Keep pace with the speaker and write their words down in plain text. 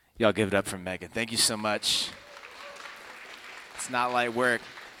Y'all give it up for Megan. Thank you so much. It's not light work.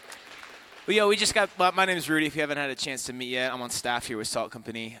 Well, we just got, my name is Rudy. If you haven't had a chance to meet yet, I'm on staff here with Salt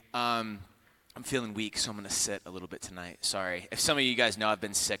Company. I'm feeling weak, so I'm going to sit a little bit tonight. Sorry. If some of you guys know, I've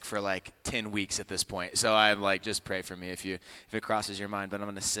been sick for like 10 weeks at this point. So I'm like, just pray for me if it crosses your mind. But I'm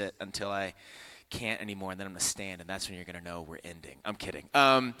going to sit until I can't anymore, and then I'm going to stand, and that's when you're going to know we're ending. I'm kidding.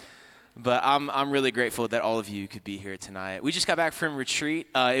 But I'm really grateful that all of you could be here tonight. We just got back from retreat.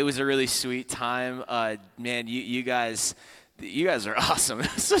 It was a really sweet time. Man, you guys are awesome.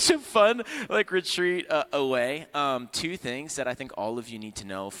 Such a fun retreat away. Two things that I think all of you need to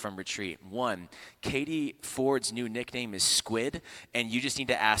know from retreat. One, Katie Ford's new nickname is Squid, and you just need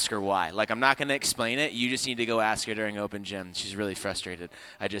to ask her why. I'm not going to explain it. You just need to go ask her during open gym. She's really frustrated.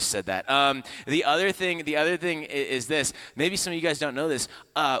 I just said that. The other thing is this. Maybe some of you guys don't know this.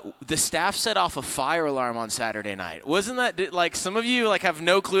 The staff set off a fire alarm on Saturday night. Wasn't that some of you have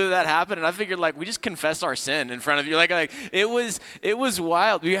no clue that happened? And I figured we just confessed our sin in front of you. It was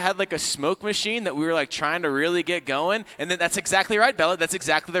wild. We had a smoke machine that we were trying to really get going. And then that's exactly right, Bella. That's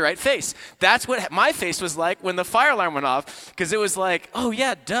exactly the right face. That's what my face was like when the fire alarm went off, because it was oh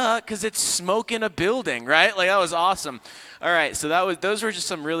yeah, duh, because it's smoke in a building, right? That was awesome. All right, so those were just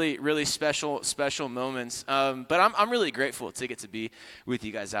some really, really special moments. But I'm really grateful to get to be with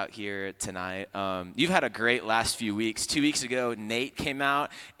you guys out here tonight. You've had a great last few weeks. 2 weeks ago, Nate came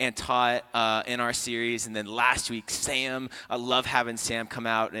out and taught in our series, and then last week, Sam. I love having Sam come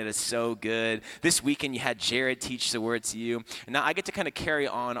out, and it is so good. This weekend, you had Jared teach the word to you. And now I get to kind of carry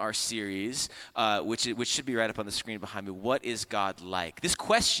on our series, which should be right up on the screen behind me. What is God like? This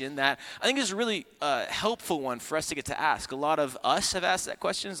question that I think is a really helpful one for us to get to ask. A lot of us have asked that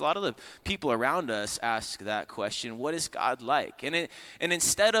question. A lot of the people around us ask that question. What is God like? And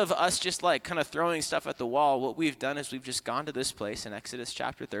instead of us just kind of throwing stuff at the wall, what we've done is we've just gone to this place in Exodus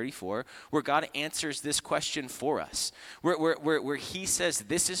chapter 34 where God answers this question for us. Where he says,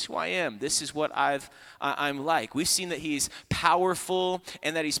 this is who I am. This is what I'm like. We've seen that he's powerful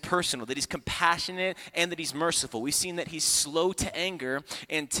and that he's personal, that he's compassionate and that he's merciful. We've seen that he's slow to anger.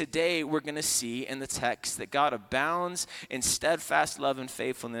 And today we're going to see in the text that God abounds in steadfast love and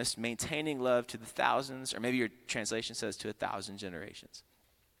faithfulness, maintaining love to the thousands, or maybe your translation says to 1,000 generations.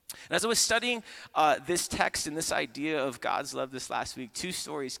 And as I was studying this text and this idea of God's love this last week, two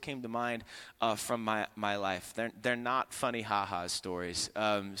stories came to mind from my life. They're not funny ha-ha stories,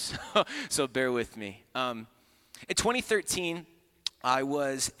 so bear with me. In 2013, I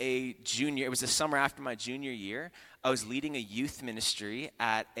was a junior. It was the summer after my junior year. I was leading a youth ministry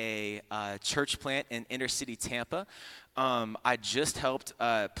at a church plant in inner city Tampa. I just helped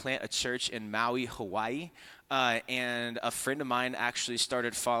plant a church in Maui, Hawaii. And a friend of mine actually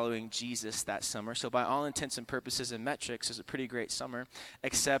started following Jesus that summer. So by all intents and purposes and metrics, it was a pretty great summer,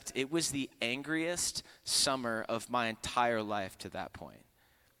 except it was the angriest summer of my entire life to that point.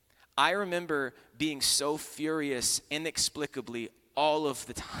 I remember being so furious inexplicably all of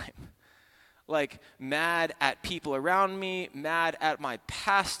the time. Mad at people around me, mad at my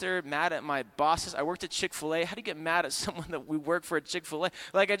pastor, mad at my bosses. I worked at Chick-fil-A. How do you get mad at someone that we work for at Chick-fil-A?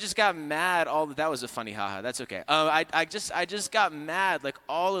 I just got mad that was a funny haha. That's okay. I just got mad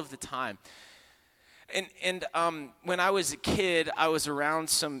all of the time. And when I was a kid, I was around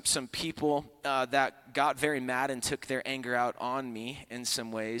some people that got very mad and took their anger out on me in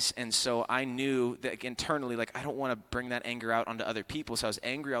some ways. And so I knew that internally, I don't want to bring that anger out onto other people. So I was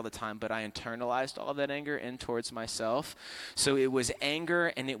angry all the time, but I internalized all of that anger in towards myself. So it was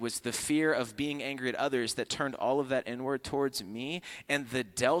anger, and it was the fear of being angry at others that turned all of that inward towards me. And the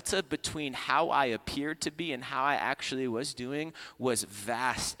delta between how I appeared to be and how I actually was doing was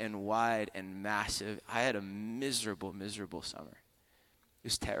vast and wide and massive. I had a miserable, miserable summer. It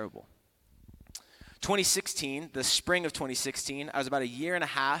was terrible. 2016, the spring of 2016, I was about a year and a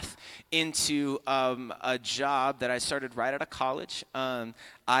half into a job that I started right out of college.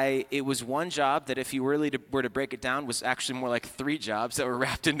 It was one job that, if you really were to break it down, was actually more like three jobs that were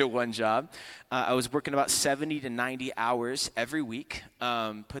wrapped into one job. I was working about 70 to 90 hours every week.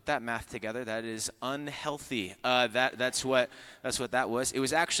 Put that math together. That is unhealthy. That's what that was. It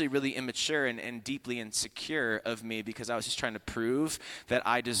was actually really immature and deeply insecure of me, because I was just trying to prove that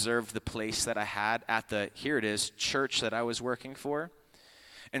I deserved the place that I had at the, here it is, church that I was working for.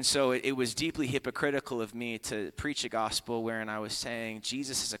 And so it was deeply hypocritical of me to preach a gospel wherein I was saying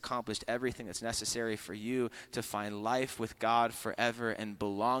Jesus has accomplished everything that's necessary for you to find life with God forever and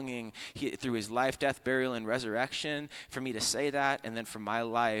belonging through his life, death, burial, and resurrection. For me to say that, and then for my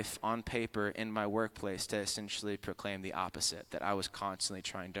life on paper in my workplace to essentially proclaim the opposite, that I was constantly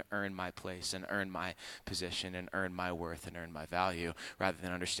trying to earn my place and earn my position and earn my worth and earn my value, rather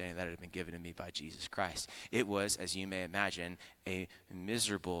than understanding that it had been given to me by Jesus Christ. It was, as you may imagine, a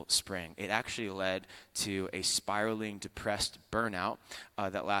miserable spring. It actually led to a spiraling, depressed burnout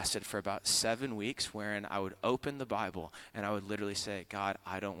that lasted for about 7 weeks, wherein I would open the Bible and I would literally say, God,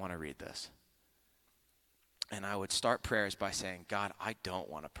 I don't want to read this. And I would start prayers by saying, God, I don't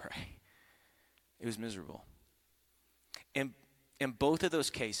want to pray. It was miserable. In both of those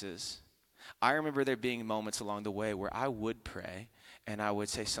cases, I remember there being moments along the way where I would pray and I would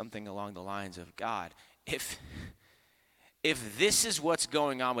say something along the lines of, God, if this is what's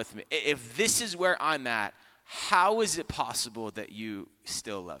going on with me, if this is where I'm at, how is it possible that you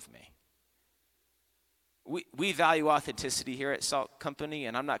still love me? We value authenticity here at Salt Company,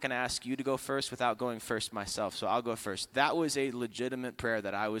 and I'm not going to ask you to go first without going first myself, so I'll go first. That was a legitimate prayer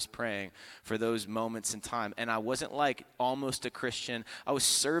that I was praying for those moments in time, and I wasn't like almost a Christian. I was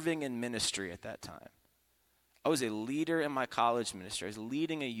serving in ministry at that time. I was a leader in my college ministry. I was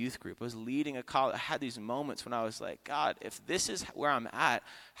leading a youth group. I was leading a college. I had these moments when I was like, God, if this is where I'm at,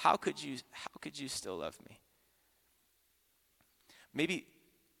 how could you still love me?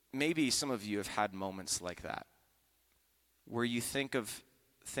 Maybe some of you have had moments like that, where you think of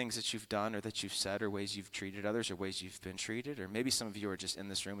things that you've done or that you've said or ways you've treated others or ways you've been treated. Or maybe some of you are just in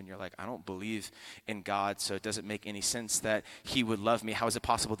this room and you're like, I don't believe in God, so it doesn't make any sense that he would love me. How is it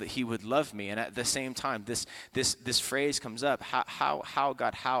possible that he would love me? And at the same time, this phrase comes up, how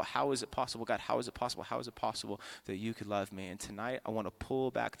God, how is it possible, God, how is it possible that you could love me? And tonight I want to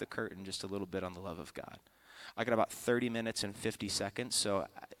pull back the curtain just a little bit on the love of God. I got about 30 minutes and 50 seconds, so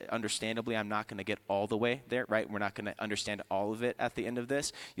understandably, I'm not going to get all the way there, right? We're not going to understand all of it at the end of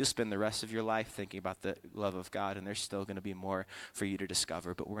this. You'll spend the rest of your life thinking about the love of God, and there's still going to be more for you to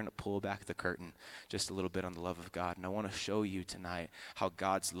discover, but we're going to pull back the curtain just a little bit on the love of God, and I want to show you tonight how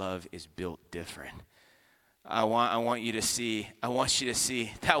God's love is built different. I want you to see,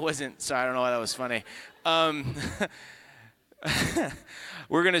 that wasn't, sorry, I don't know why that was funny.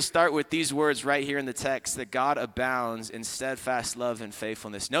 We're going to start with these words right here in the text, that God abounds in steadfast love and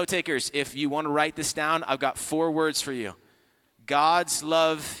faithfulness. Note takers, if you want to write this down, I've got 4 words for you. God's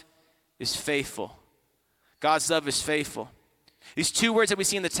love is faithful. God's love is faithful. These 2 words that we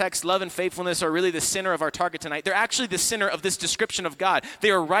see in the text, love and faithfulness, are really the center of our target tonight. They're actually the center of this description of God.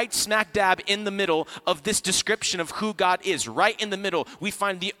 They are right smack dab in the middle of this description of who God is. Right in the middle, we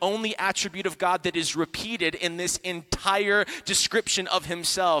find the only attribute of God that is repeated in this entire description of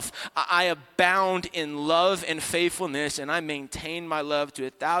himself. I abound in love and faithfulness, and I maintain my love to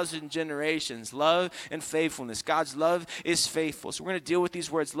 1,000 generations. Love and faithfulness. God's love is faithful. So we're going to deal with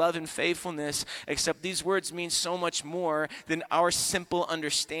these words, love and faithfulness, except these words mean so much more than our simple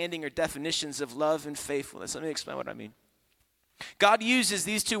understanding or definitions of love and faithfulness. Let me explain what I mean. God uses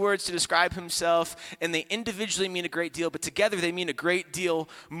these 2 words to describe himself, and they individually mean a great deal, but together they mean a great deal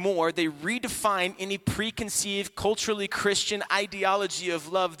more. They redefine any preconceived, culturally Christian ideology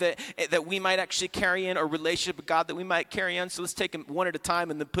of love that we might actually carry in, or relationship with God that we might carry on. So let's take them one at a time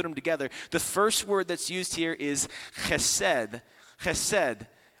and then put them together. The first word that's used here is chesed. Chesed,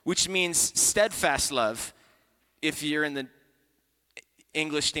 which means steadfast love, if you're in the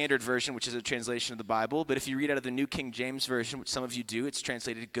English Standard Version, which is a translation of the Bible. But if you read out of the New King James Version, which some of you do, it's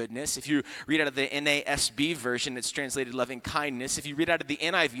translated goodness. If you read out of the NASB version, it's translated loving kindness. If you read out of the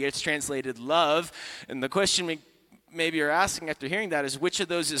NIV, it's translated love. And the question maybe you're asking after hearing that is, which of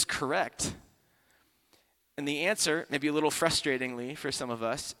those is correct? And the answer, maybe a little frustratingly for some of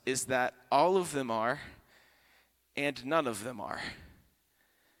us, is that all of them are and none of them are.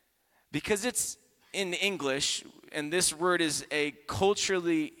 Because it's in English, and this word is a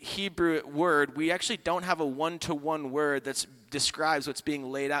culturally Hebrew word, we actually don't have a one-to-one word that describes what's being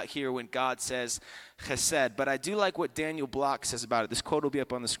laid out here when God says chesed. But I do like what Daniel Block says about it. This quote will be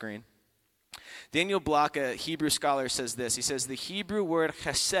up on the screen. Daniel Block, a Hebrew scholar, says this. He says, the Hebrew word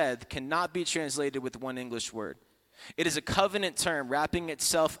chesed cannot be translated with one English word. It is a covenant term wrapping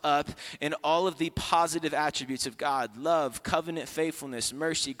itself up in all of the positive attributes of God: love, covenant faithfulness,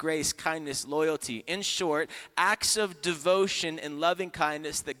 mercy, grace, kindness, loyalty. In short, acts of devotion and loving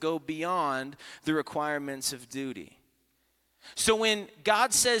kindness that go beyond the requirements of duty. So when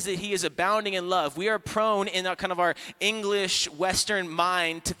God says that he is abounding in love, we are prone in kind of our English Western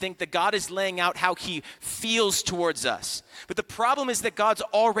mind to think that God is laying out how he feels towards us. But the problem is that God's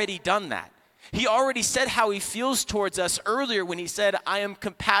already done that. He already said how he feels towards us earlier when he said, I am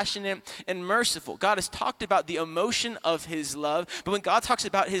compassionate and merciful. God has talked about the emotion of his love, but when God talks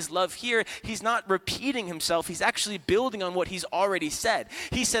about his love here, he's not repeating himself. He's actually building on what he's already said.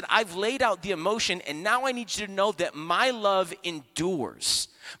 He said, I've laid out the emotion, and now I need you to know that my love endures.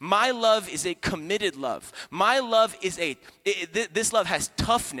 My love is a committed love. My love is this love has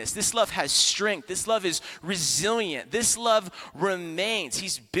toughness. This love has strength. This love is resilient. This love remains.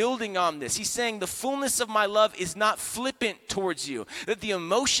 He's building on this. He's saying the fullness of my love is not flippant towards you. That the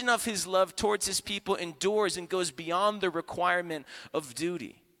emotion of his love towards his people endures and goes beyond the requirement of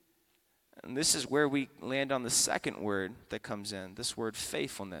duty. And this is where we land on the second word that comes in, this word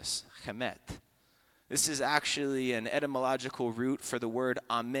faithfulness, chemet. This is actually an etymological root for the word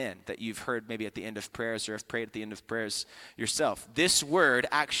amen that you've heard maybe at the end of prayers or have prayed at the end of prayers yourself. This word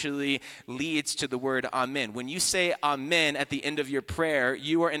actually leads to the word amen. When you say amen at the end of your prayer,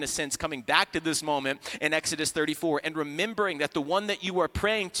 you are in a sense coming back to this moment in Exodus 34 and remembering that the one that you are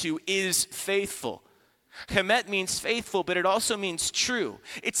praying to is faithful. Chemet means faithful, but it also means true.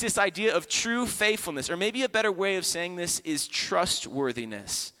 It's this idea of true faithfulness, or maybe a better way of saying this is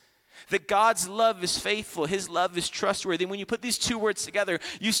trustworthiness. That God's love is faithful, his love is trustworthy. And when you put these two words together,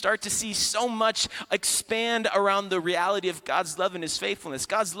 you start to see so much expand around the reality of God's love and his faithfulness.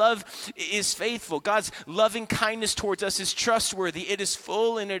 God's love is faithful. God's loving kindness towards us is trustworthy. It is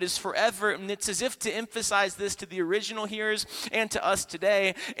full and it is forever. And it's as if to emphasize this to the original hearers and to us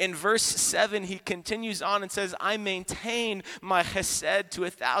today. In verse 7, he continues on and says, I maintain my chesed to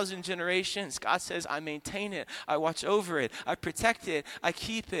 1,000 generations. God says, I maintain it. I watch over it. I protect it. I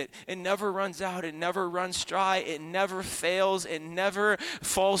keep it. It never runs out. It never runs dry. It never fails. It never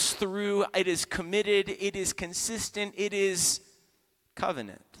falls through. It is committed. It is consistent. It is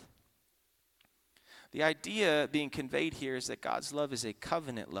covenant. The idea being conveyed here is that God's love is a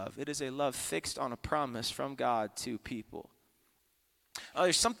covenant love. It is a love fixed on a promise from God to people.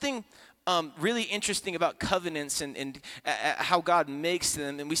 There's something really interesting about covenants and how God makes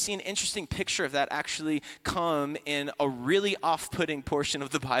them. And we see an interesting picture of that actually come in a really off-putting portion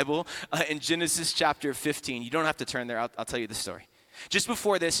of the Bible in Genesis chapter 15. You don't have to turn there. I'll tell you the story. Just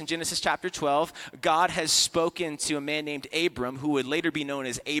before this, in Genesis chapter 12, God has spoken to a man named Abram, who would later be known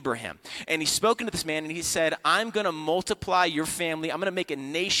as Abraham. And he's spoken to this man, and he said, I'm going to multiply your family. I'm going to make a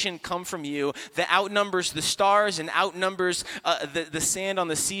nation come from you that outnumbers the stars and outnumbers the sand on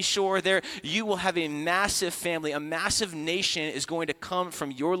the seashore. There, you will have a massive family. A massive nation is going to come from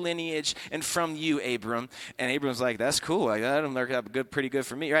your lineage and from you, Abram. And Abram's like, that's cool. Like, that'll work out pretty good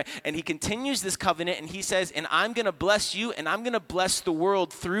for me, right? And he continues this covenant, and he says, and I'm going to bless you, and I'm going to bless the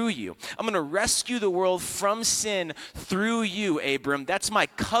world through you. I'm going to rescue the world from sin through you, Abram. That's my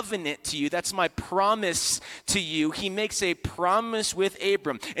covenant to you. That's my promise to you. He makes a promise with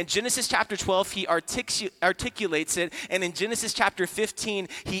Abram. In Genesis chapter 12, he articulates it, and in Genesis chapter 15,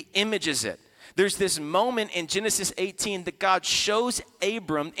 he images it. There's this moment in Genesis 18 that God shows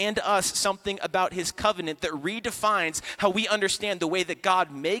Abram and us something about his covenant that redefines how we understand the way that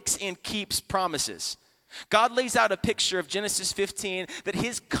God makes and keeps promises. God lays out a picture of Genesis 15 that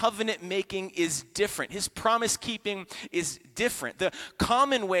his covenant making is different. His promise keeping is different. The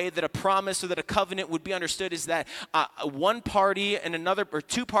common way that a promise or that a covenant would be understood is that one party and another, or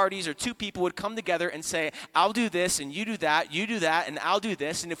two parties or two people would come together and say, I'll do this and you do that, and I'll do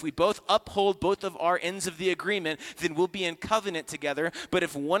this. And if we both uphold both of our ends of the agreement, then we'll be in covenant together. But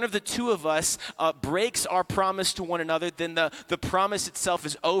if one of the two of us breaks our promise to one another, then the promise itself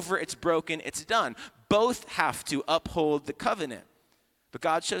is over, it's broken, it's done. Both have to uphold the covenant. But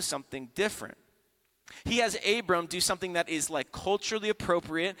God shows something different. He has Abram do something that is like culturally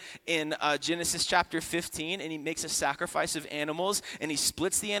appropriate in Genesis chapter 15, and he makes a sacrifice of animals, and he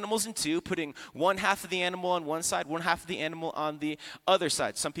splits the animals in two, putting one half of the animal on one side, one half of the animal on the other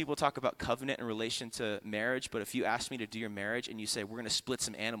side. Some people talk about covenant in relation to marriage, but if you ask me to do your marriage and you say, we're going to split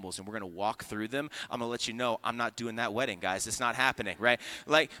some animals and we're going to walk through them, I'm going to let you know I'm not doing that wedding, guys. It's not happening, right?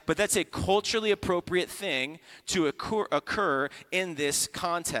 But that's a culturally appropriate thing to occur in this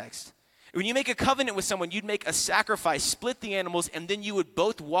context. When you make a covenant with someone, you'd make a sacrifice, split the animals, and then you would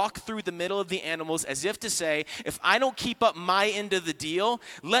both walk through the middle of the animals as if to say, if I don't keep up my end of the deal,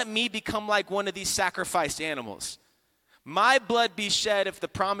 let me become like one of these sacrificed animals. My blood be shed if the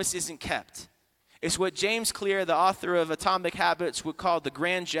promise isn't kept. It's what James Clear, the author of Atomic Habits, would call the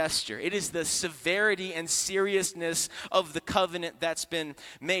grand gesture. It is the severity and seriousness of the covenant that's been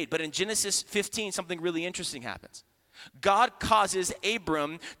made. But in Genesis 15, something really interesting happens. God causes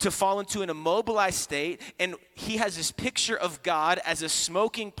Abram to fall into an immobilized state, and he has this picture of God as a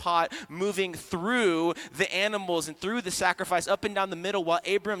smoking pot moving through the animals and through the sacrifice up and down the middle while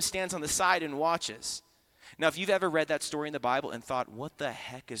Abram stands on the side and watches. Now, if you've ever read that story in the Bible and thought, what the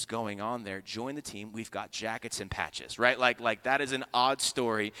heck is going on there? Join the team. We've got jackets and patches, right? Like that is an odd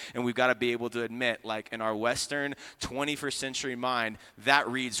story, and we've got to be able to admit, like in our Western 21st century mind, that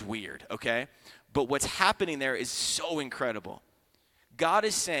reads weird, okay? But what's happening there is so incredible. God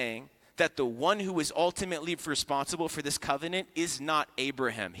is saying that the one who is ultimately responsible for this covenant is not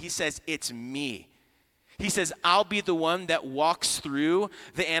Abraham. He says, it's me. He says, I'll be the one that walks through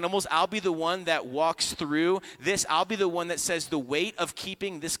the animals. I'll be the one that walks through this. I'll be the one that says the weight of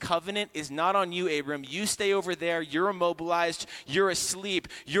keeping this covenant is not on you, Abram. You stay over there. You're immobilized. You're asleep.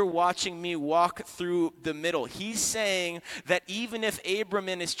 You're watching me walk through the middle. He's saying that even if Abram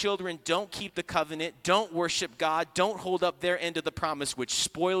and his children don't keep the covenant, don't worship God, don't hold up their end of the promise, which,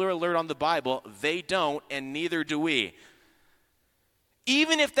 spoiler alert on the Bible, they don't, and neither do we.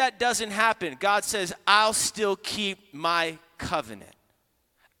 Even if that doesn't happen, God says, I'll still keep my covenant.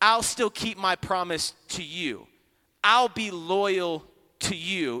 I'll still keep my promise to you. I'll be loyal to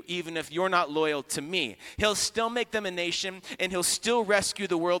you, even if you're not loyal to me. He'll still make them a nation, and he'll still rescue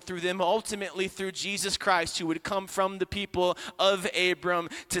the world through them, ultimately through Jesus Christ, who would come from the people of Abram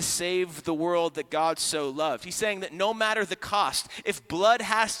to save the world that God so loved. He's saying that no matter the cost, if blood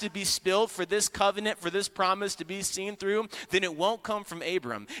has to be spilled for this covenant, for this promise to be seen through, then it won't come from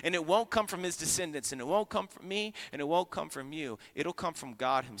Abram, and it won't come from his descendants, and it won't come from me, and it won't come from you. It'll come from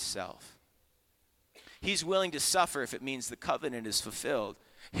God himself. He's willing to suffer if it means the covenant is fulfilled.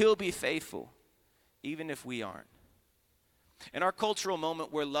 He'll be faithful, even if we aren't. In our cultural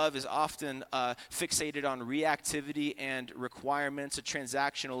moment where love is often fixated on reactivity and requirements, a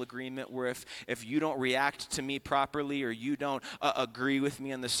transactional agreement where if you don't react to me properly or you don't agree with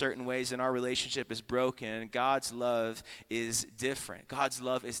me in the certain ways, then our relationship is broken. God's love is different. God's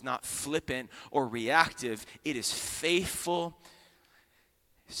love is not flippant or reactive. It is faithful.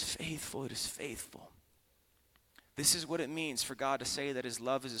 It's faithful. It is faithful. This is what it means for God to say that his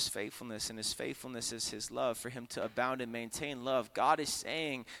love is his faithfulness and his faithfulness is his love, for him to abound and maintain love. God is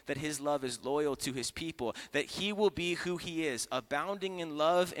saying that his love is loyal to his people, that he will be who he is, abounding in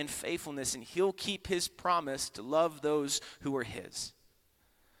love and faithfulness, and he'll keep his promise to love those who are his.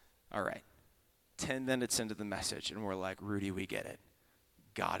 All right, 10 minutes into the message, and we're like, Rudy, we get it.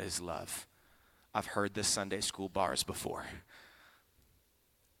 God is love. I've heard this Sunday school bars before.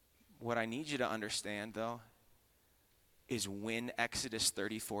 What I need you to understand, though, is when Exodus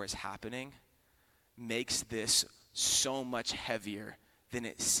 34 is happening, makes this so much heavier than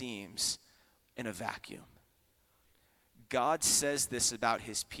it seems in a vacuum. God says this about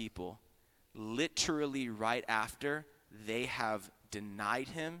his people literally right after they have denied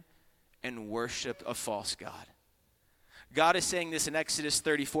him and worshiped a false god. God is saying this in Exodus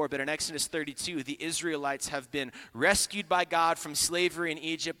 34, but in Exodus 32, the Israelites have been rescued by God from slavery in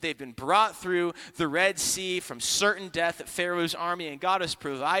Egypt. They've been brought through the Red Sea from certain death at Pharaoh's army, and God has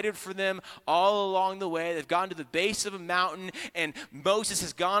provided for them all along the way. They've gone to the base of a mountain, and Moses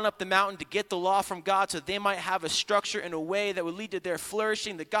has gone up the mountain to get the law from God so they might have a structure in a way that would lead to their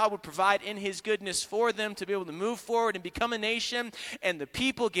flourishing, that God would provide in his goodness for them to be able to move forward and become a nation. And the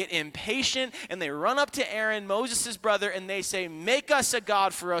people get impatient, and they run up to Aaron, Moses' brother, and they say, make us a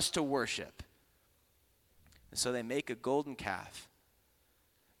god for us to worship. And so they make a golden calf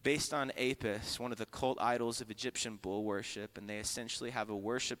based on Apis, one of the cult idols of Egyptian bull worship, and they essentially have a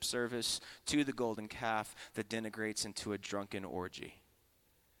worship service to the golden calf that denigrates into a drunken orgy.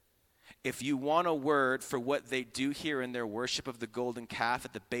 If you want a word for what they do here in their worship of the golden calf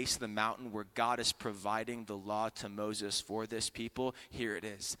at the base of the mountain where God is providing the law to Moses for this people, here it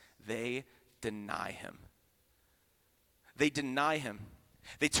is. They deny him. They deny him.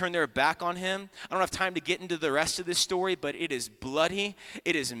 They turn their back on him. I don't have time to get into the rest of this story, but it is bloody,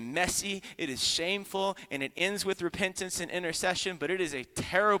 it is messy, it is shameful, and it ends with repentance and intercession, but it is a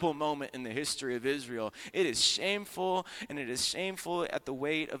terrible moment in the history of Israel. It is shameful, and it is shameful at the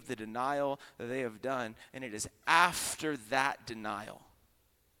weight of the denial that they have done, and it is after that denial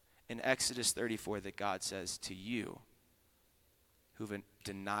in Exodus 34 that God says, to you who've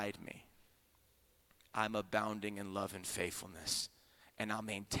denied me, I'm abounding in love and faithfulness, and I'll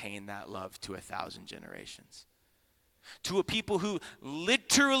maintain that love to 1,000 generations. To a people who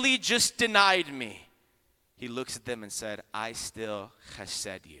literally just denied me, he looks at them and said, I still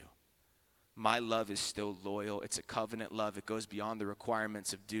chesed you. My love is still loyal. It's a covenant love. It goes beyond the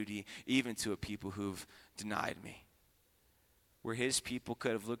requirements of duty, even to a people who've denied me. Where his people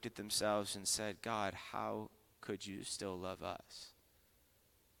could have looked at themselves and said, God, how could you still love us?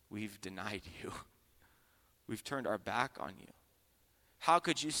 We've denied you. We've turned our back on you. How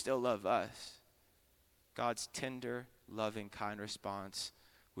could you still love us? God's tender, loving, kind response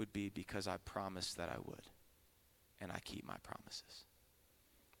would be, because I promised that I would, and I keep my promises.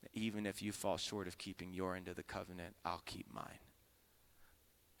 Even if you fall short of keeping your end of the covenant, I'll keep mine.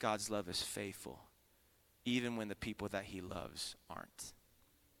 God's love is faithful, even when the people that he loves aren't.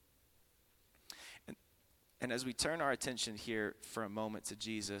 And as we turn our attention here for a moment to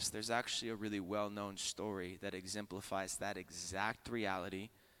Jesus, there's actually a really well-known story that exemplifies that exact reality,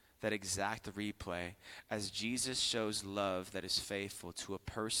 that exact replay, as Jesus shows love that is faithful to a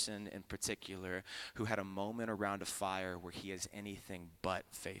person in particular who had a moment around a fire where he is anything but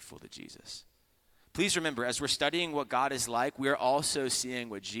faithful to Jesus. Please remember, as we're studying what God is like, we're also seeing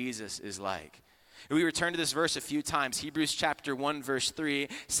what Jesus is like. We return to this verse a few times. Hebrews chapter 1 verse 3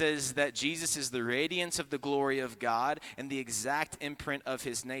 says that Jesus is the radiance of the glory of God and the exact imprint of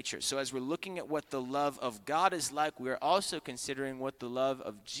his nature. So as we're looking at what the love of God is like, we're also considering what the love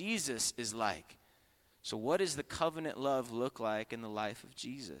of Jesus is like. So what does the covenant love look like in the life of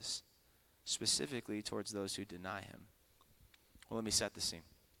Jesus, specifically towards those who deny him? Well, let me set the scene.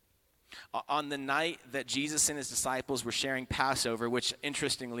 On the night that Jesus and his disciples were sharing Passover, which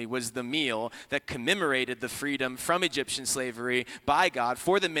interestingly was the meal that commemorated the freedom from Egyptian slavery by God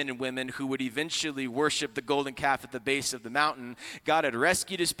for the men and women who would eventually worship the golden calf at the base of the mountain, God had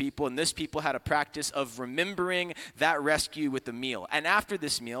rescued his people, and this people had a practice of remembering that rescue with the meal. And after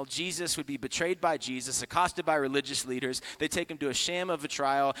this meal, Jesus would be betrayed by Jesus, accosted by religious leaders. They'd take him to a sham of a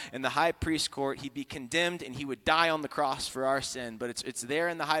trial in the high priest court. He'd be condemned, and he would die on the cross for our sin. But it's there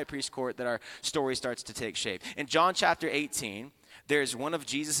in the high priest court that our story starts to take shape. In John chapter 18, there's one of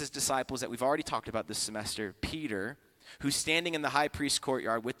Jesus' disciples that we've already talked about this semester, Peter, who's standing in the high priest's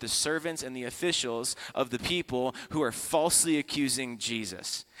courtyard with the servants and the officials of the people who are falsely accusing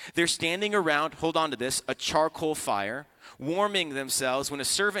Jesus. They're standing around, hold on to this, a charcoal fire, warming themselves when a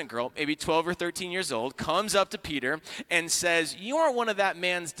servant girl, maybe 12 or 13 years old, comes up to Peter and says, "You aren't one of that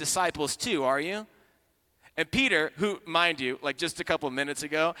man's disciples too, are you?" And Peter, who, mind you, like just a couple of minutes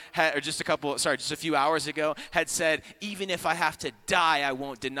ago, just a few hours ago, had said, "Even if I have to die, I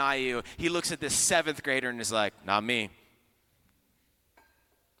won't deny you." He looks at this 7th grader and is like, "Not me."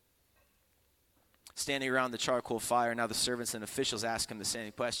 Standing around the charcoal fire, now the servants and officials ask him the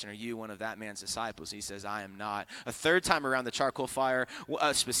same question: "Are you one of that man's disciples?" He says, "I am not." A third time around the charcoal fire,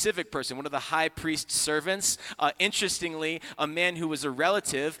 a specific person, one of the high priest's servants, interestingly, a man who was a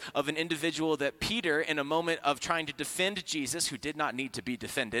relative of an individual that Peter, in a moment of trying to defend Jesus, who did not need to be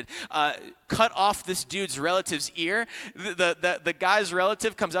defended, cut off this dude's relative's ear. The guy's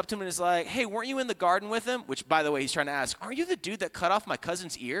relative comes up to him and is like, "Hey, weren't you in the garden with him?" Which, by the way, he's trying to ask, "Aren't you the dude that cut off my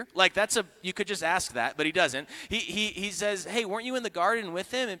cousin's ear?" Like, you could just ask that, but he doesn't. He says, "Hey, weren't you in the garden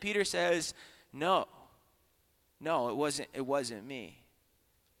with him?" And Peter says, No, it wasn't me."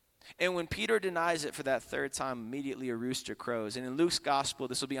 And when Peter denies it for that third time, immediately a rooster crows. And in Luke's gospel,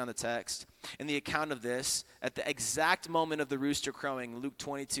 this will be on the text, in the account of this, at the exact moment of the rooster crowing, Luke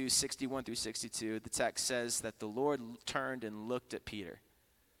 22, 61 through 62, the text says that the Lord turned and looked at Peter.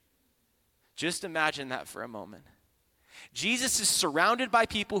 Just imagine that for a moment. Jesus is surrounded by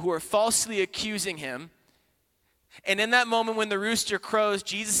people who are falsely accusing him. And in that moment when the rooster crows,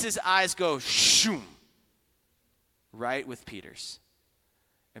 Jesus' eyes go shoom, right with Peter's.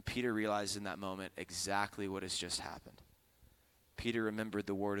 And Peter realized in that moment exactly what has just happened. Peter remembered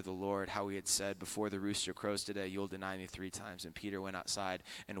the word of the Lord, how he had said, "Before the rooster crows today, you'll deny me 3 times. And Peter went outside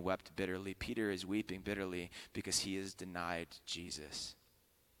and wept bitterly. Peter is weeping bitterly because he has denied Jesus.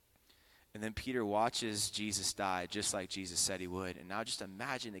 And then Peter watches Jesus die just like Jesus said he would. And now just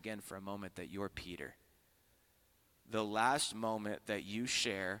imagine again for a moment that you're Peter. The last moment that you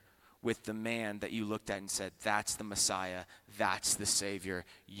share with the man that you looked at and said, "That's the Messiah, that's the Savior,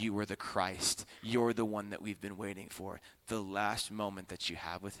 you are the Christ, you're the one that we've been waiting for." The last moment that you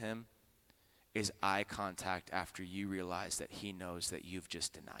have with him is eye contact after you realize that he knows that you've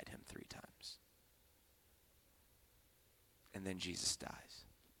just denied him 3 times. And then Jesus dies.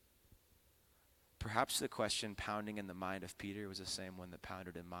 Perhaps the question pounding in the mind of Peter was the same one that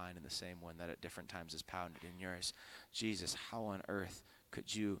pounded in mine and the same one that at different times is pounded in yours. Jesus, how on earth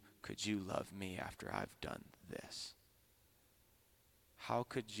could you love me after I've done this? How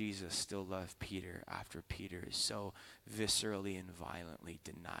could Jesus still love Peter after Peter is so viscerally and violently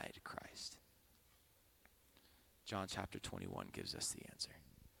denied Christ? John chapter 21 gives us the answer.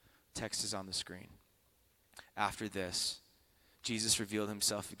 Text is on the screen. After this, Jesus revealed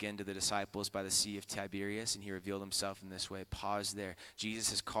himself again to the disciples by the Sea of Tiberias, and he revealed himself in this way. Pause there.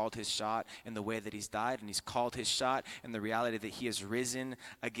 Jesus has called his shot in the way that he's died, and he's called his shot in the reality that he has risen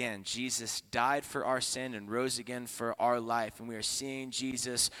again. Jesus died for our sin and rose again for our life, and we are seeing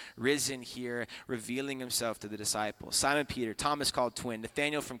Jesus risen here, revealing himself to the disciples. Simon Peter, Thomas called twin,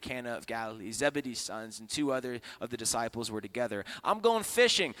 Nathanael from Cana of Galilee, Zebedee's sons, and 2 other of the disciples were together. I'm going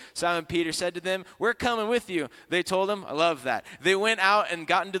fishing, Simon Peter said to them. We're coming with you, they told him. I love that. They went out and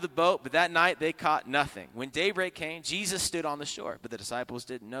got into the boat, but that night they caught nothing. When daybreak came, Jesus stood on the shore, but the disciples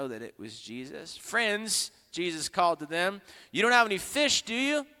didn't know that it was Jesus. Friends, Jesus called to them, you don't have any fish, do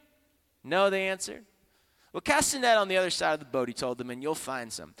you? No, they answered. Well, cast a net on the other side of the boat, he told them, and you'll find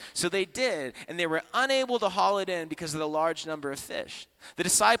some. So they did, and they were unable to haul it in because of the large number of fish. The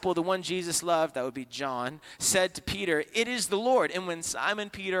disciple, the one Jesus loved, that would be John, said to Peter, it is the Lord. And when Simon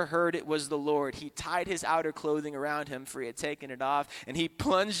Peter heard it was the Lord, he tied his outer clothing around him, for he had taken it off, and he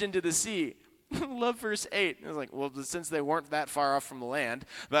plunged into the sea. Love verse 8. It was like, well, since they weren't that far off from the land,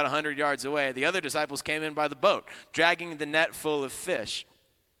 about 100 yards away, the other disciples came in by the boat, dragging the net full of fish.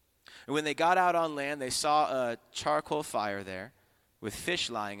 And when they got out on land, they saw a charcoal fire there with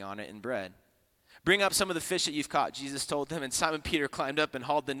fish lying on it and bread. Bring up some of the fish that you've caught, Jesus told them, and Simon Peter climbed up and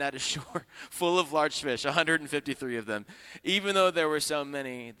hauled the net ashore full of large fish, 153 of them. Even though there were so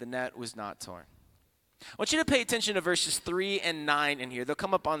many, the net was not torn. I want you to pay attention to verses 3 and 9 in here. They'll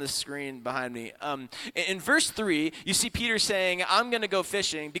come up on the screen behind me. In verse 3, you see Peter saying, I'm going to go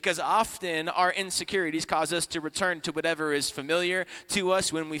fishing because often our insecurities cause us to return to whatever is familiar to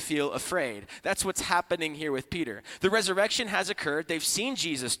us when we feel afraid. That's what's happening here with Peter. The resurrection has occurred. They've seen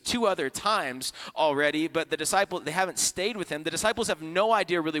Jesus 2 other times already, but the disciples, they haven't stayed with him. The disciples have no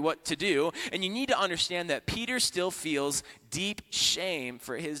idea really what to do, and you need to understand that Peter still feels deep shame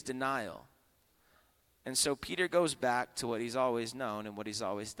for his denial. And so Peter goes back to what he's always known and what he's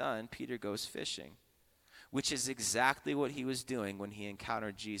always done. Peter goes fishing, which is exactly what he was doing when he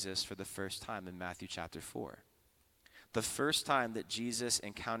encountered Jesus for the first time in Matthew chapter 4. The first time that Jesus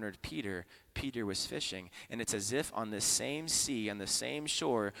encountered Peter, Peter was fishing. And it's as if on the same sea, on the same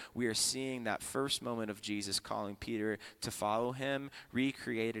shore, we are seeing that first moment of Jesus calling Peter to follow him,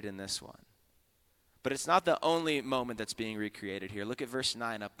 recreated in this one. But it's not the only moment that's being recreated here. Look at verse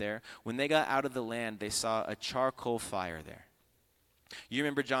 9 up there. When they got out of the land, they saw a charcoal fire there. You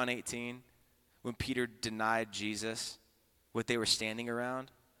remember John 18, when Peter denied Jesus, what they were standing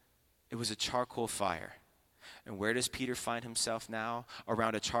around? It was a charcoal fire. And where does Peter find himself now?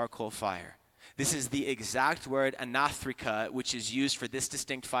 Around a charcoal fire. This is the exact word anathrika, which is used for this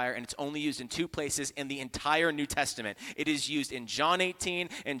distinct fire, and it's only used in 2 places in the entire New Testament. It is used in John 18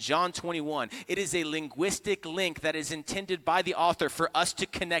 and John 21. It is a linguistic link that is intended by the author for us to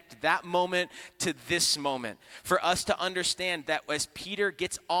connect that moment to this moment, for us to understand that as Peter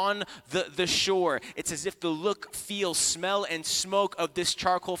gets on the shore, it's as if the look, feel, smell, and smoke of this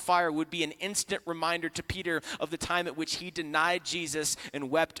charcoal fire would be an instant reminder to Peter of the time at which he denied Jesus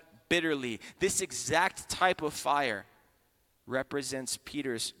and wept bitterly. This exact type of fire represents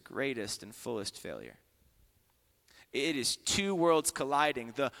Peter's greatest and fullest failure. It is 2 worlds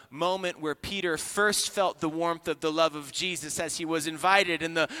colliding. The moment where Peter first felt the warmth of the love of Jesus as he was invited,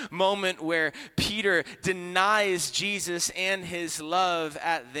 and the moment where Peter denies Jesus and his love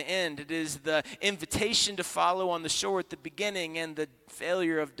at the end. It is the invitation to follow on the shore at the beginning and the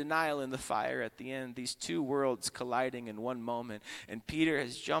failure of denial in the fire at the end. These 2 worlds colliding in one moment. And Peter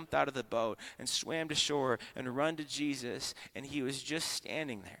has jumped out of the boat and swam to shore and run to Jesus, and he was just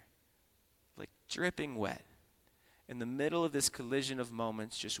standing there, like dripping wet, in the middle of this collision of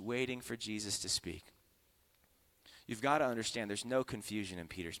moments, just waiting for Jesus to speak. You've got to understand there's no confusion in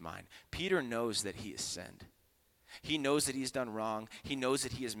Peter's mind. Peter knows that he has sinned. He knows that he's done wrong. He knows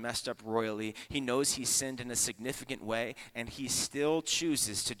that he has messed up royally. He knows he's sinned in a significant way, and he still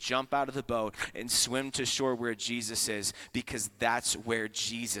chooses to jump out of the boat and swim to shore where Jesus is, because that's where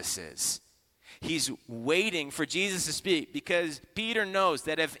Jesus is. He's waiting for Jesus to speak because Peter knows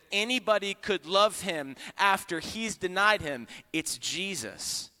that if anybody could love him after he's denied him, it's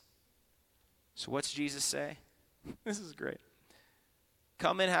Jesus. So what's Jesus say? This is great.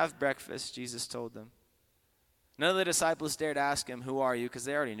 Come and have breakfast, Jesus told them. None of the disciples dared ask him, who are you? Because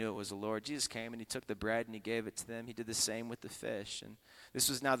they already knew it was the Lord. Jesus came and he took the bread and he gave it to them. He did the same with the fish. And this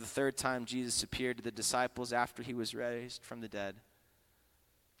was now the 3rd time Jesus appeared to the disciples after he was raised from the dead.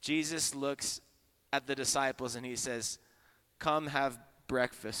 Jesus looks at the disciples and he says, come have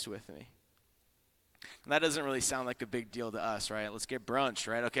breakfast with me. And that doesn't really sound like a big deal to us, right? Let's get brunch,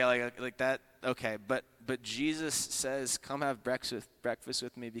 right? Okay, like that. Okay, but Jesus says, "Come have breakfast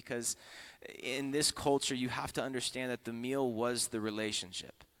with me," because in this culture, you have to understand that the meal was the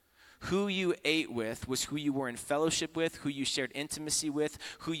relationship. Who you ate with was who you were in fellowship with, who you shared intimacy with,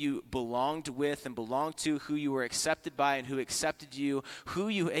 who you belonged with and belonged to, who you were accepted by and who accepted you. Who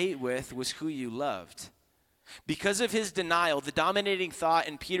you ate with was who you loved. Because of his denial, the dominating thought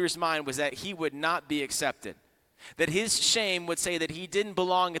in Peter's mind was that he would not be accepted, that his shame would say that he didn't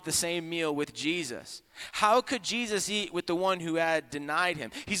belong at the same meal with Jesus. How could Jesus eat with the one who had denied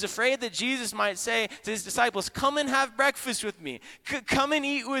him? He's afraid that Jesus might say to his disciples, "Come and have breakfast with me. Come and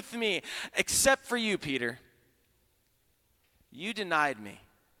eat with me. Except for you, Peter. You denied me.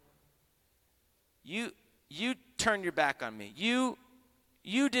 You turned your back on me.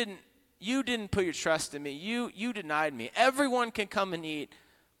 You didn't put your trust in me. You denied me. Everyone can come and eat,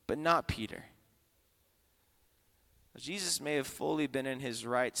 but not Peter." Jesus may have fully been in his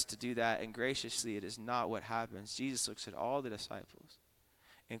rights to do that, and graciously it is not what happens. Jesus looks at all the disciples,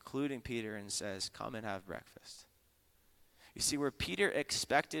 including Peter, and says, "Come and have breakfast." You see, where Peter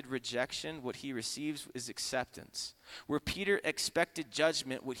expected rejection, what he receives is acceptance. Where Peter expected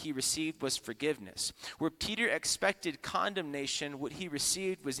judgment, what he received was forgiveness. Where Peter expected condemnation, what he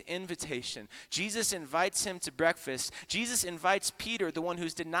received was invitation. Jesus invites him to breakfast. Jesus invites Peter, the one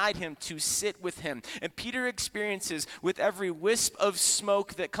who's denied him, to sit with him. And Peter experiences, with every wisp of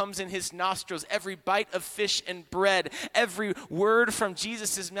smoke that comes in his nostrils, every bite of fish and bread, every word from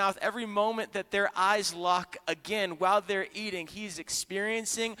Jesus' mouth, every moment that their eyes lock again while they're eating, he's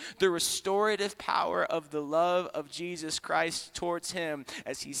experiencing the restorative power of the love of Jesus Christ towards him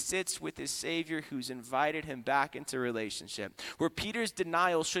as he sits with his Savior who's invited him back into relationship. Where Peter's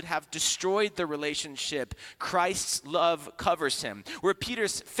denial should have destroyed the relationship, Christ's love covers him. Where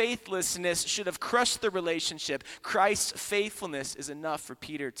Peter's faithlessness should have crushed the relationship, Christ's faithfulness is enough for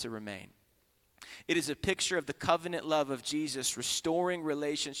Peter to remain. It is a picture of the covenant love of Jesus restoring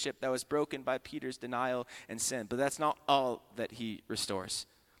relationship that was broken by Peter's denial and sin. But that's not all that he restores.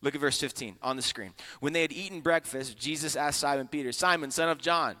 Look at verse 15 on the screen. When they had eaten breakfast, Jesus asked Simon Peter, "Simon, son of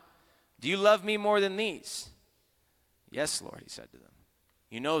John, do you love me more than these?" "Yes, Lord," he said to them.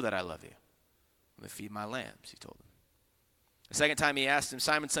 "You know that I love you. I'm going to feed my lambs," he told them. The second time he asked him,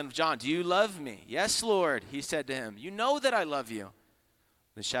 "Simon, son of John, do you love me?" "Yes, Lord," he said to him. "You know that I love you."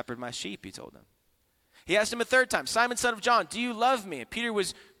 "Then shepherd my sheep," he told him. He asked him a third time, "Simon, son of John, do you love me?" Peter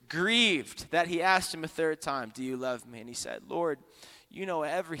was grieved that he asked him a third time, "Do you love me?" And he said, "Lord, you know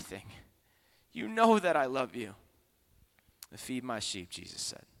everything. You know that I love you." "Feed my sheep," Jesus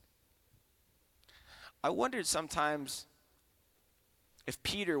said. I wondered sometimes if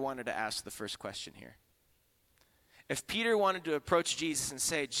Peter wanted to ask the first question here. If Peter wanted to approach Jesus and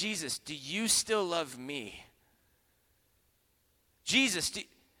say, "Jesus, do you still love me? Jesus,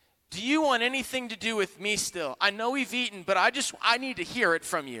 do you want anything to do with me still? I know we've eaten, but I need to hear it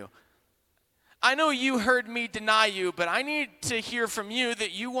from you. I know you heard me deny you, but I need to hear from you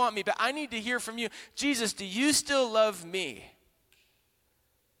that you want me, but I need to hear from you. Jesus, do you still love me?"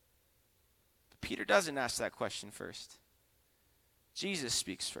 But Peter doesn't ask that question first. Jesus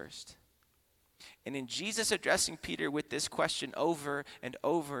speaks first. And in Jesus addressing Peter with this question over and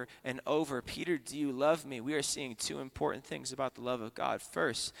over and over, "Peter, do you love me?" we are seeing two important things about the love of God.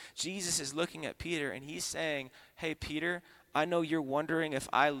 First, Jesus is looking at Peter and he's saying, "Hey, Peter, I know you're wondering if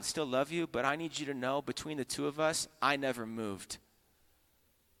I still love you, but I need you to know between the two of us, I never moved.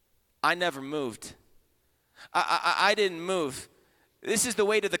 I never moved. I didn't move. This is the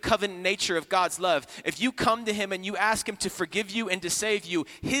way to the covenant nature of God's love. If you come to him and you ask him to forgive you and to save you,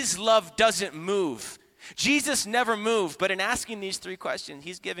 his love doesn't move." Jesus never moved, but in asking these three questions,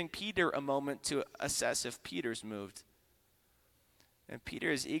 he's giving Peter a moment to assess if Peter's moved. And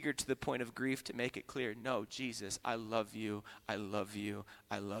Peter is eager to the point of grief to make it clear, "No, Jesus, I love you, I love you,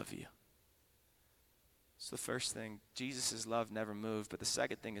 I love you." So the first thing, Jesus' love never moved. But the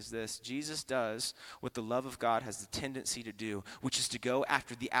second thing is this: Jesus does what the love of God has the tendency to do, which is to go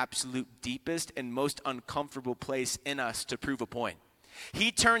after the absolute deepest and most uncomfortable place in us to prove a point.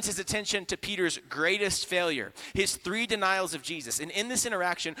 He turns his attention to Peter's greatest failure, his 3 denials of Jesus. And in this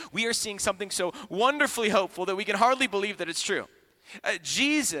interaction, we are seeing something so wonderfully hopeful that we can hardly believe that it's true.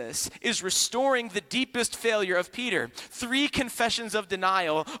 Jesus is restoring the deepest failure of Peter. 3 confessions of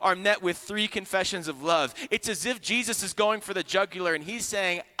denial are met with 3 confessions of love. It's as if Jesus is going for the jugular and he's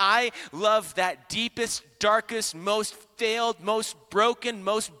saying, "I love that deepest, darkest, most failed, most broken,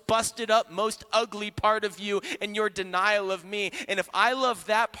 most busted up, most ugly part of you and your denial of me. And if I love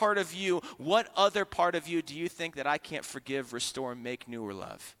that part of you, what other part of you do you think that I can't forgive, restore, make new, or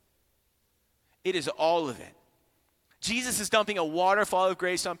love?" It is all of it. Jesus is dumping a waterfall of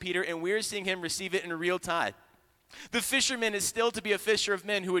grace on Peter, and we're seeing him receive it in real time. The fisherman is still to be a fisher of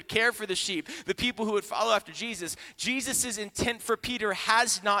men who would care for the sheep, the people who would follow after Jesus. Jesus' intent for Peter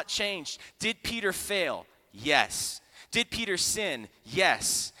has not changed. Did Peter fail? Yes. Did Peter sin?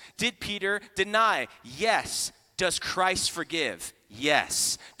 Yes. Did Peter deny? Yes. Does Christ forgive?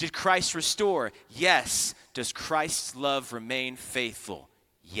 Yes. Did Christ restore? Yes. Does Christ's love remain faithful?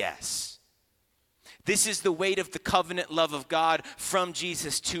 Yes. This is the weight of the covenant love of God from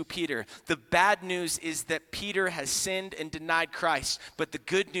Jesus to Peter. The bad news is that Peter has sinned and denied Christ, but the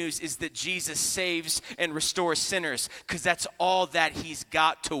good news is that Jesus saves and restores sinners, because that's all that he's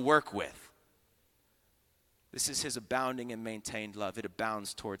got to work with. This is his abounding and maintained love. It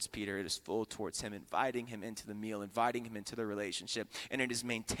abounds towards Peter. It is full towards him, inviting him into the meal, inviting him into the relationship, and it is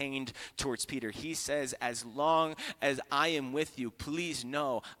maintained towards Peter. He says, as long as I am with you, please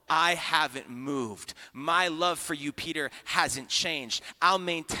know I haven't moved. My love for you, Peter, hasn't changed. I'll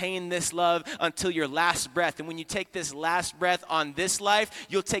maintain this love until your last breath. And when you take this last breath on this life,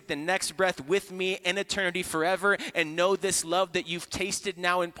 you'll take the next breath with me in eternity forever and know this love that you've tasted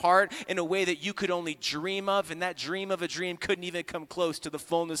now in part in a way that you could only dream of. And that dream of a dream couldn't even come close to the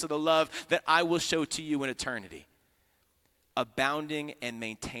fullness of the love that I will show to you in eternity. Abounding and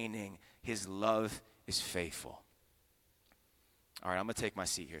maintaining his love is faithful. All right, I'm going to take my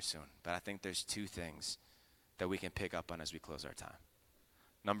seat here soon, but I think there's two things that we can pick up on as we close our time.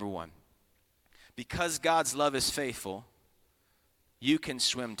 Number one, because God's love is faithful, you can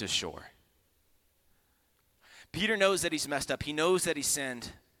swim to shore. Peter knows that he's messed up. He knows that he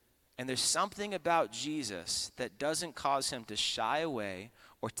sinned. And there's something about Jesus that doesn't cause him to shy away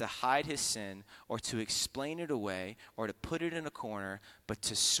or to hide his sin or to explain it away or to put it in a corner, but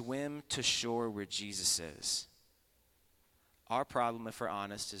to swim to shore where Jesus is. Our problem, if we're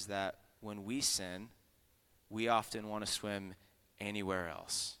honest, is that when we sin, we often want to swim anywhere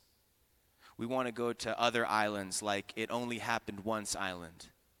else. We want to go to other islands like it only happened once island,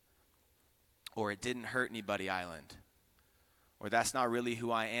 or it didn't hurt anybody island, or that's not really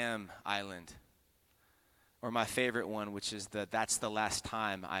who I am island, or my favorite one, which is that's the last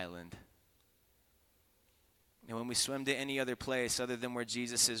time island. And when we swim to any other place other than where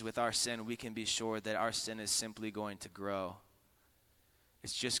Jesus is with our sin, we can be sure that our sin is simply going to grow.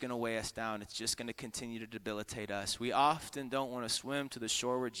 It's just going to weigh us down. It's just going to continue to debilitate us. We often don't want to swim to the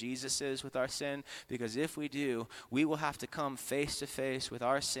shore where Jesus is with our sin, because if we do, we will have to come face to face with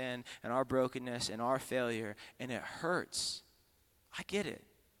our sin and our brokenness and our failure, and it hurts. I get it.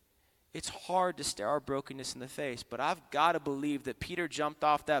 It's hard to stare our brokenness in the face, but I've got to believe that Peter jumped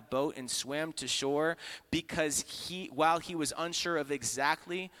off that boat and swam to shore because while he was unsure of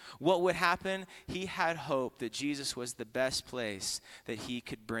exactly what would happen, he had hope that Jesus was the best place that he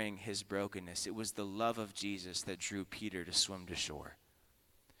could bring his brokenness. It was the love of Jesus that drew Peter to swim to shore.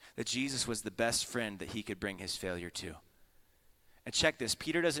 That Jesus was the best friend that he could bring his failure to. And check this,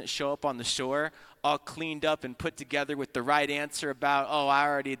 Peter doesn't show up on the shore all cleaned up and put together with the right answer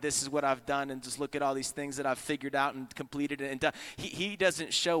about, this is what I've done, and just look at all these things that I've figured out and completed and done. He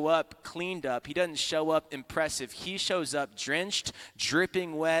doesn't show up cleaned up. He doesn't show up impressive. He shows up drenched,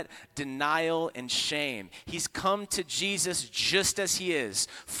 dripping wet, denial, and shame. He's come to Jesus just as he is,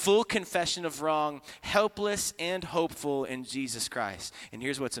 full confession of wrong, helpless and hopeful in Jesus Christ. And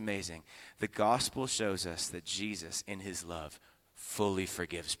here's what's amazing. The gospel shows us that Jesus, in his love, fully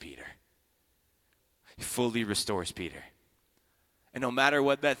forgives Peter. He fully restores Peter. And no matter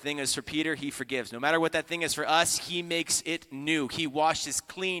what that thing is for Peter, he forgives. No matter what that thing is for us, he makes it new. He washes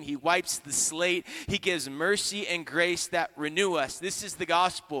clean. He wipes the slate. He gives mercy and grace that renew us. This is the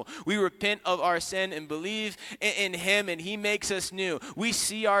gospel. We repent of our sin and believe in him, and he makes us new. We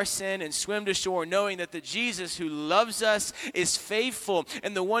see our sin and swim to shore, knowing that the Jesus who loves us is faithful,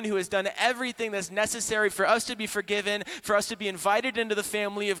 and the one who has done everything that's necessary for us to be forgiven, for us to be invited into the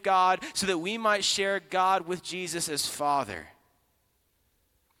family of God, so that we might share God with Jesus as Father.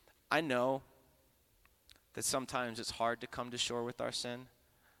 I know that sometimes it's hard to come to shore with our sin,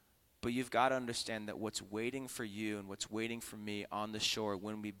 but you've got to understand that what's waiting for you and what's waiting for me on the shore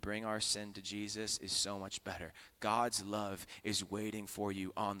when we bring our sin to Jesus is so much better. God's love is waiting for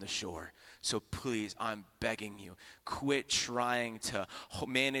you on the shore. So please, I'm begging you, quit trying to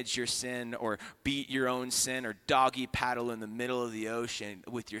manage your sin or beat your own sin or doggy paddle in the middle of the ocean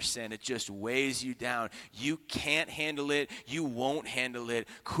with your sin. It just weighs you down. You can't handle it. You won't handle it.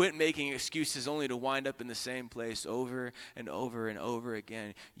 Quit making excuses only to wind up in the same place over and over and over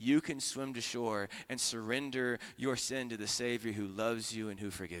again. You can swim to shore and surrender your sin to the Savior who loves you and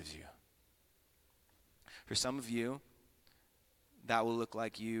who forgives you. For some of you, that will look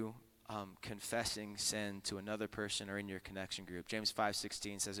like you confessing sin to another person or in your connection group. James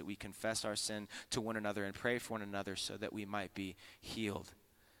 5:16 says that we confess our sin to one another and pray for one another so that we might be healed.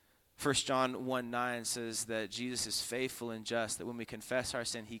 1 John 1:9 says that Jesus is faithful and just, that when we confess our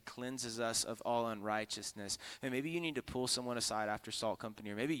sin, he cleanses us of all unrighteousness. And maybe you need to pull someone aside after Salt Company,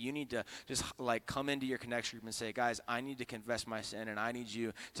 or maybe you need to just like come into your connection group and say, guys, I need to confess my sin and I need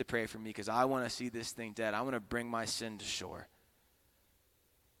you to pray for me because I want to see this thing dead. I want to bring my sin to shore.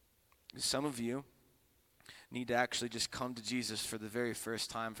 Some of you need to actually just come to Jesus for the very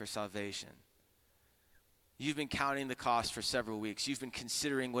first time for salvation. You've been counting the cost for several weeks. You've been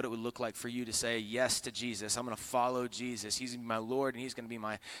considering what it would look like for you to say yes to Jesus. I'm going to follow Jesus. He's going to be my Lord and he's going to be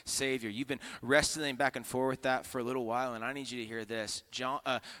my Savior. You've been wrestling back and forth with that for a little while, and I need you to hear this.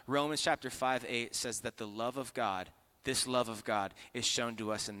 Romans chapter 5:8 says that the love of God, this love of God, is shown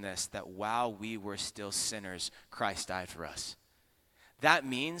to us in this, that while we were still sinners, Christ died for us. That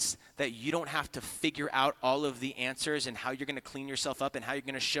means that you don't have to figure out all of the answers and how you're going to clean yourself up and how you're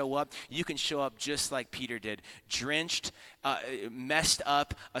going to show up. You can show up just like Peter did, drenched, messed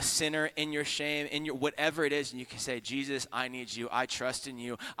up, a sinner in your shame, in your whatever it is, and you can say, Jesus, I need you. I trust in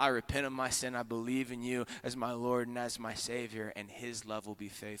you. I repent of my sin. I believe in you as my Lord and as my Savior, and his love will be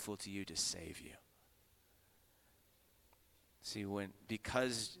faithful to you to save you. See,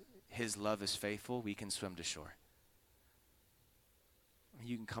 because his love is faithful, we can swim to shore.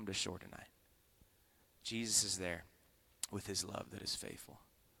 You can come to shore tonight. Jesus is there with his love that is faithful.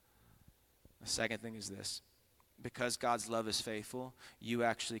 The second thing is this. Because God's love is faithful, you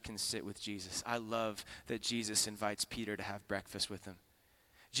actually can sit with Jesus. I love that Jesus invites Peter to have breakfast with him.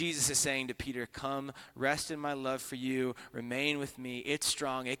 Jesus is saying to Peter, come, rest in my love for you, remain with me. It's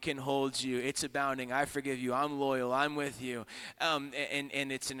strong, it can hold you, it's abounding, I forgive you, I'm loyal, I'm with you. And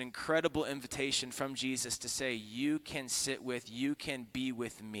it's an incredible invitation from Jesus to say, you can sit with, you can be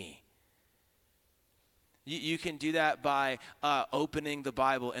with me. You can do that by opening the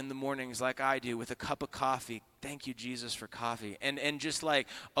Bible in the mornings like I do with a cup of coffee. Thank you, Jesus, for coffee. And just like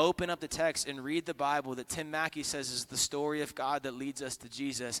open up the text and read the Bible that Tim Mackey says is the story of God that leads us to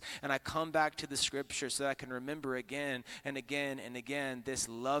Jesus. And I come back to the scripture so that I can remember again and again and again this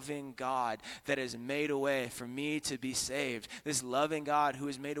loving God that has made a way for me to be saved. This loving God who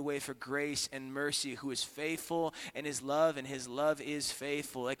has made a way for grace and mercy, who is faithful in his love, and his love is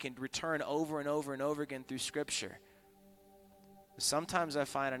faithful. It can return over and over and over again through scripture. Sometimes I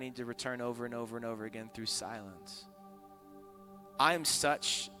find I need to return over and over and over again through silence. I am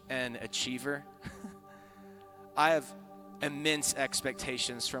such an achiever. I have immense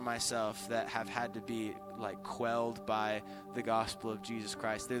expectations for myself that have had to be like quelled by the gospel of Jesus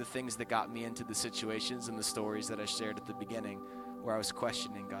Christ. They're the things that got me into the situations and the stories that I shared at the beginning where I was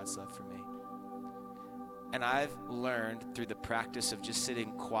questioning God's love for me. And I've learned through the practice of just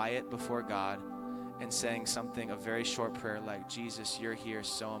sitting quiet before God and saying something, a very short prayer like, Jesus, you're here,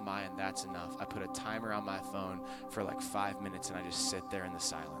 so am I, and that's enough. I put a timer on my phone for like 5 minutes and I just sit there in the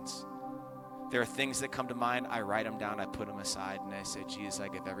silence. There are things that come to mind, I write them down, I put them aside, and I say, Jesus, I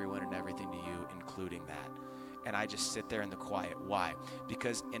give everyone and everything to you, including that. And I just sit there in the quiet. Why?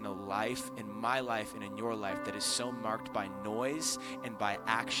 Because in a life, in my life and in your life that is so marked by noise and by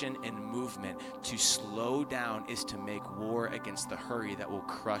action and movement, to slow down is to make war against the hurry that will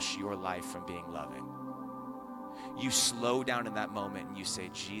crush your life from being loving. You slow down in that moment and you say,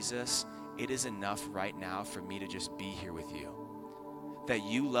 Jesus, it is enough right now for me to just be here with you. That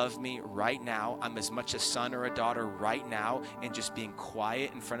you love me right now. I'm as much a son or a daughter right now and just being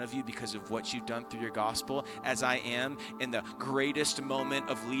quiet in front of you because of what you've done through your gospel as I am in the greatest moment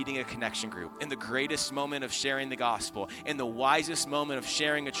of leading a connection group, in the greatest moment of sharing the gospel, in the wisest moment of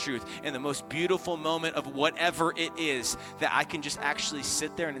sharing a truth, in the most beautiful moment of whatever it is, that I can just actually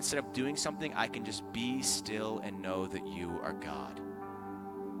sit there and instead of doing something, I can just be still and know that you are God.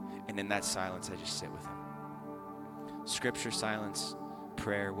 And in that silence, I just sit with him. Scripture silence,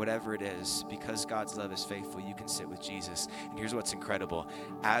 prayer, whatever it is, because God's love is faithful, you can sit with Jesus. And here's what's incredible.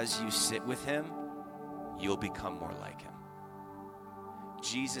 As you sit with him, you'll become more like him.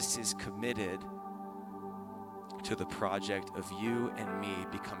 Jesus is committed to the project of you and me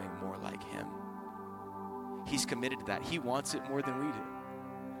becoming more like him. He's committed to that. He wants it more than we do.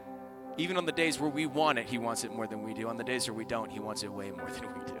 Even on the days where we want it, he wants it more than we do. On the days where we don't, he wants it way more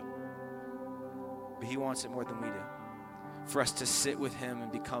than we do. But he wants it more than we do. For us to sit with him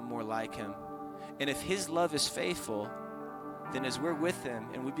and become more like him. And if his love is faithful, then as we're with him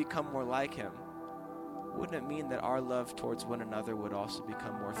and we become more like him, wouldn't it mean that our love towards one another would also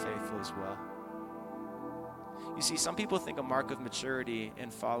become more faithful as well? You see, some people think a mark of maturity in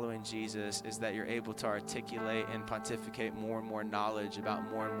following Jesus is that you're able to articulate and pontificate more and more knowledge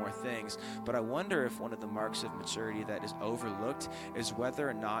about more and more things. But I wonder if one of the marks of maturity that is overlooked is whether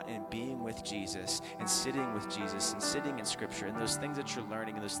or not in being with Jesus and sitting with Jesus and sitting in Scripture and those things that you're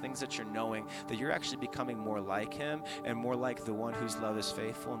learning and those things that you're knowing, that you're actually becoming more like Him and more like the one whose love is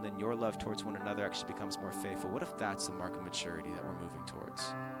faithful, and then your love towards one another actually becomes more faithful. What if that's the mark of maturity that we're moving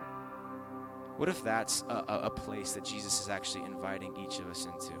towards? What if that's a place that Jesus is actually inviting each of us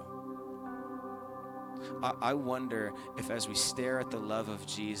into? I wonder if as we stare at the love of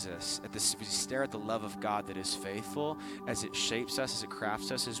Jesus, as we stare at the love of God that is faithful, as it shapes us, as it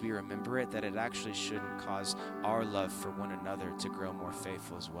crafts us, as we remember it, that it actually shouldn't cause our love for one another to grow more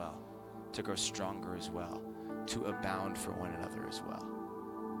faithful as well, to grow stronger as well, to abound for one another as well.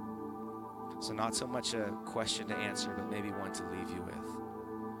 So not so much a question to answer, but maybe one to leave you with.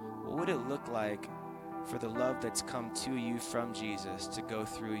 What would it look like for the love that's come to you from Jesus to go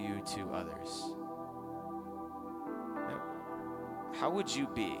through you to others? How would you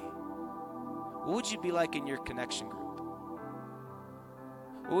be? What would you be like in your connection group?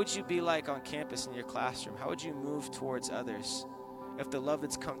 What would you be like on campus in your classroom? How would you move towards others if the love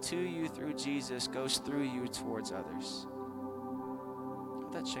that's come to you through Jesus goes through you towards others? How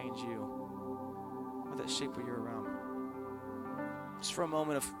would that change you? How would that shape what you're around? Just for a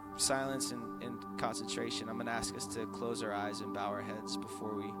moment of silence and concentration, I'm going to ask us to close our eyes and bow our heads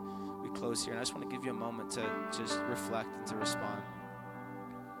before we close here. And I just want to give you a moment to just reflect and to respond.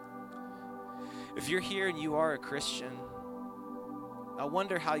 If you're here and you are a Christian, I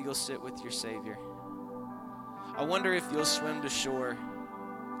wonder how you'll sit with your Savior. I wonder if you'll swim to shore.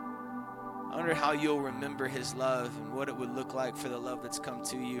 I wonder how you'll remember His love and what it would look like for the love that's come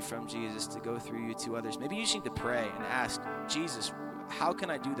to you from Jesus to go through you to others. Maybe you just need to pray and ask, Jesus, how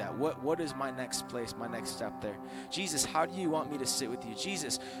can I do that? What is my next place, my next step there? Jesus, how do you want me to sit with you?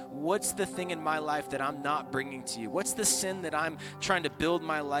 Jesus, what's the thing in my life that I'm not bringing to you? What's the sin that I'm trying to build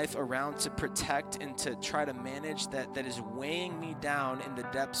my life around to protect and to try to manage that is weighing me down in the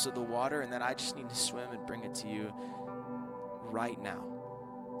depths of the water, and that I just need to swim and bring it to you right now,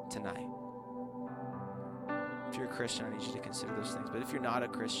 tonight? If you're a Christian, I need you to consider those things. But if you're not a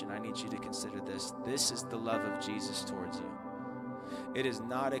Christian, I need you to consider this. This is the love of Jesus towards you. It is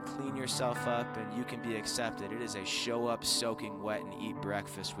not a clean yourself up and you can be accepted. It is a show up soaking wet and eat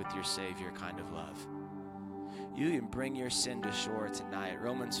breakfast with your Savior kind of love. You can bring your sin to shore tonight.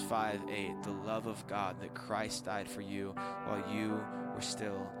 Romans 5:8, the love of God that Christ died for you while you were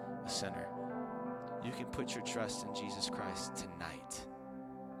still a sinner. You can put your trust in Jesus Christ tonight.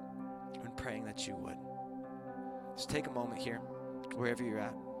 I'm praying that you would. Just take a moment here, wherever you're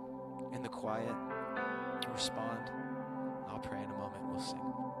at, in the quiet, respond. I'll pray in a moment. We'll sing.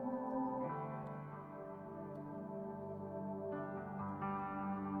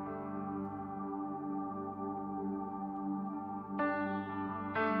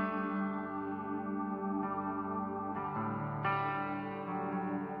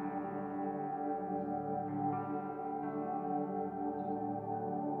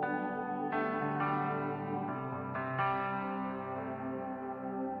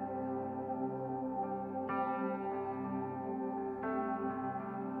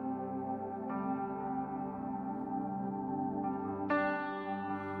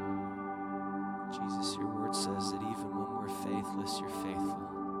 Jesus, your word says that even when we're faithless, you're faithful.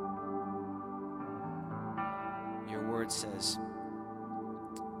 Your word says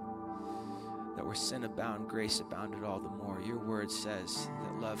that where sin abounded, grace abounded all the more. Your word says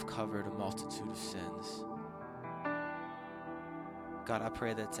that love covered a multitude of sins. God, I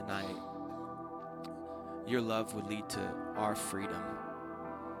pray that tonight your love would lead to our freedom,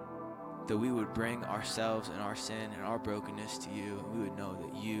 that we would bring ourselves and our sin and our brokenness to you, and we would know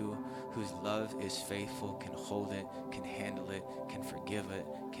that you, whose love is faithful, can hold it, can handle it, can forgive it,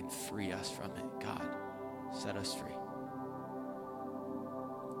 can free us from it. God, set us free.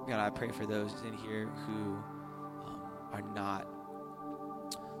 God, I pray for those in here who have not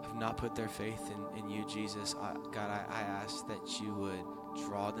put their faith in you, Jesus. God, I ask that you would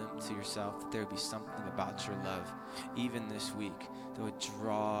draw them to yourself, that there would be something about your love, even this week, that would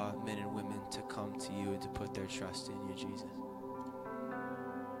draw men and women to come to you and to put their trust in you, Jesus.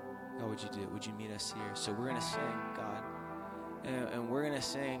 God, would you do it? Would you meet us here? So we're going to sing, God, and we're going to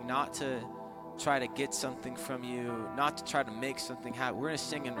sing not to try to get something from you, not to try to make something happen. We're going to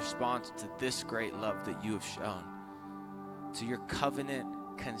sing in response to this great love that you have shown, to your covenant,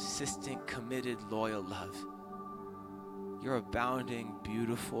 consistent, committed, loyal love. Your abounding,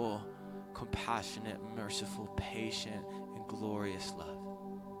 beautiful, compassionate, merciful, patient, and glorious love.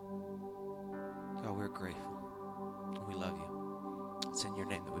 God, we're grateful. we love you. It's in your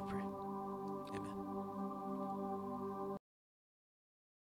name that we pray.